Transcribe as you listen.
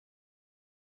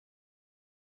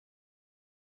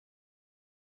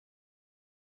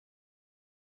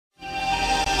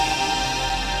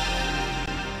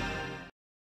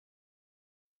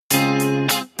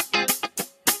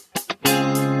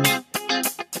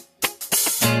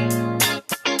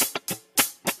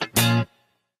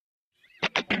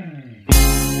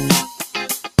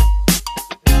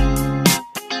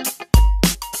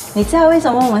你知道为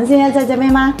什么我们现在在这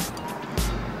边吗？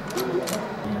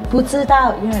不知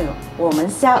道，因为我们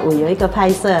下午有一个拍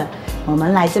摄，我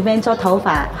们来这边做头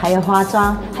发，还有化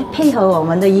妆，还配合我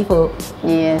们的衣服。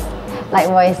Yes.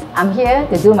 Likewise, I'm here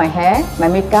to do my hair, my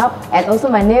makeup, and also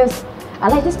my nails. I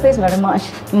like this place very much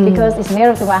because it's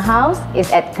near to my house.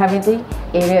 It's at Cavite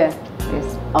area.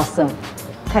 It's awesome.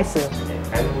 开始。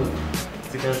安物，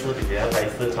这个是你要来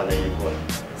试穿的衣服。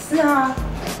是啊。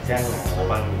这样我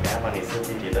等下帮你设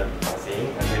计你的发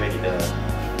型，还有你的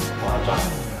化妆，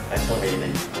来做你的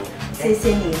衣服。谢谢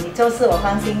你，你做事我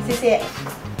放心，谢谢。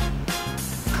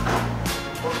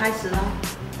我开始了。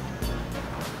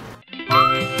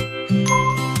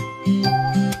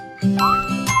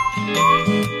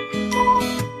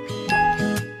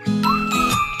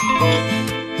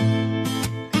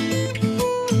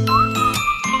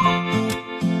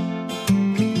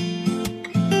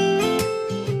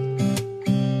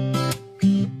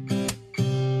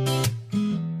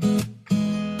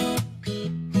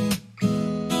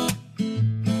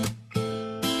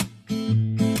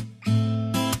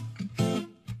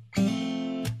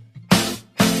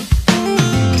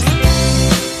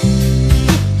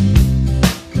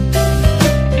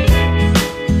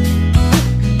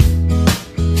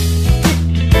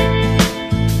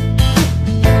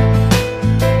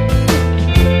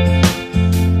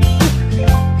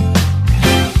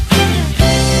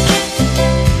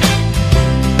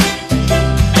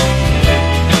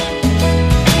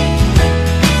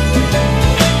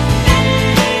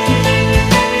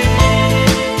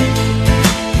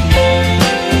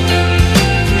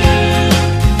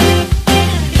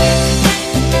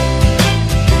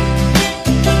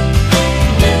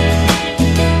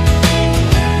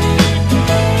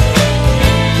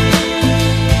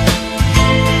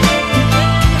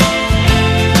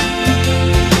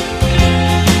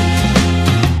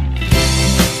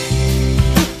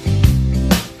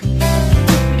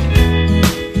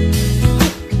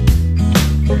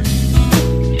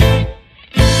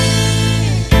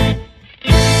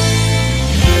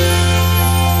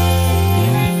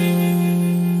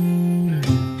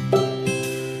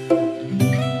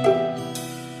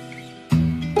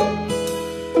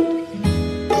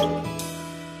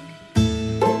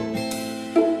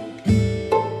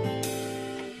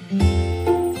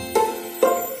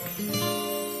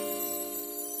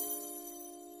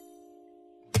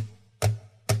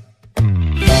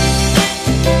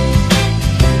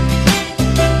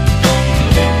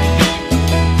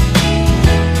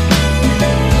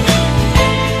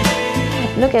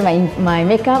Look at my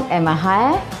makeup and my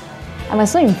hair. I'm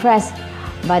so impressed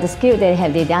by the skill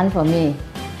they done for me,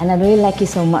 and I really like it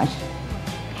so much.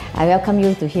 I welcome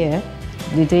you to here.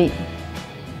 You do it.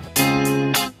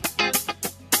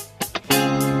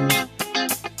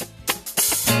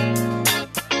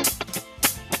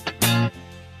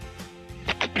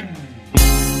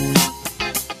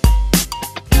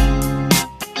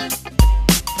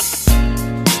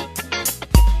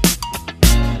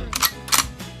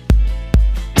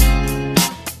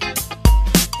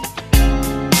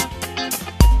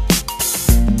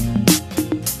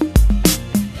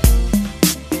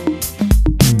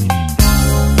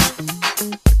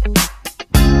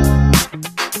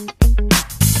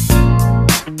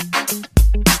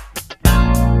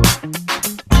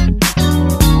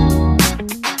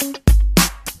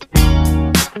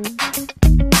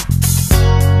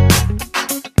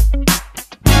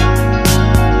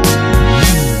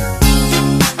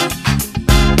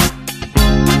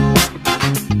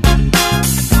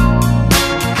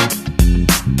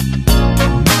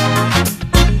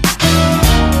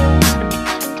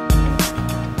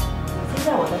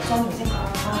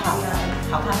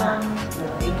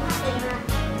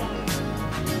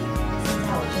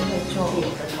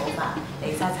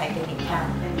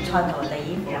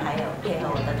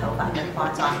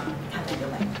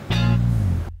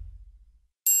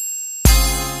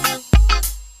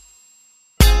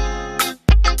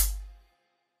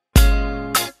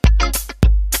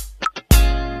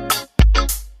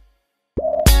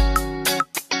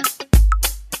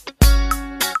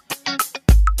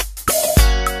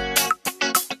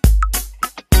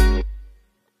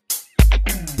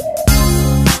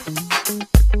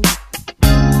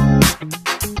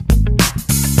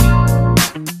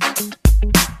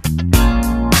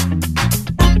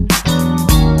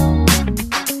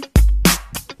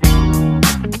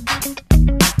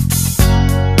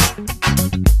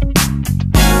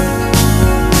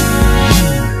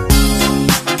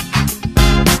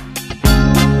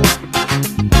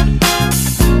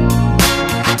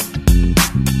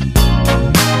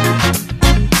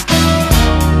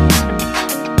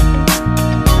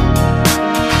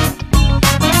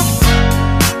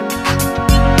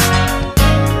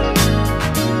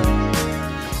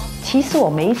 其实我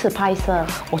每一次拍摄，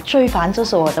我最烦就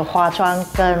是我的化妆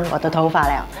跟我的头发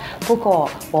了。不过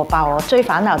我把我最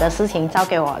烦恼的事情交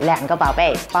给我2个宝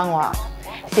贝帮我，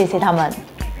谢谢他们。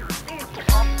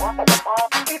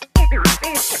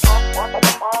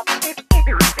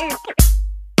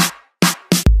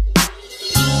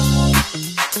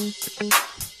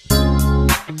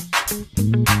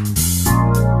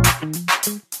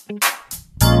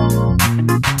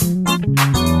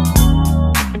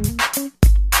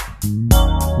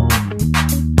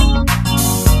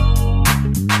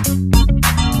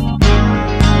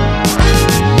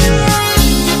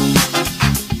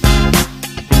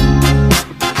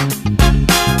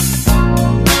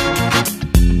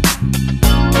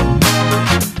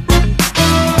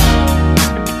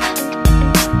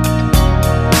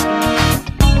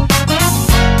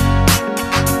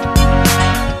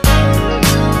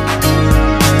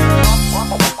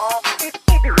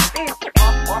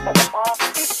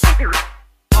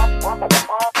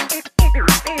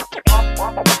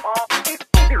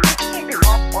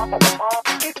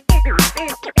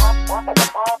What?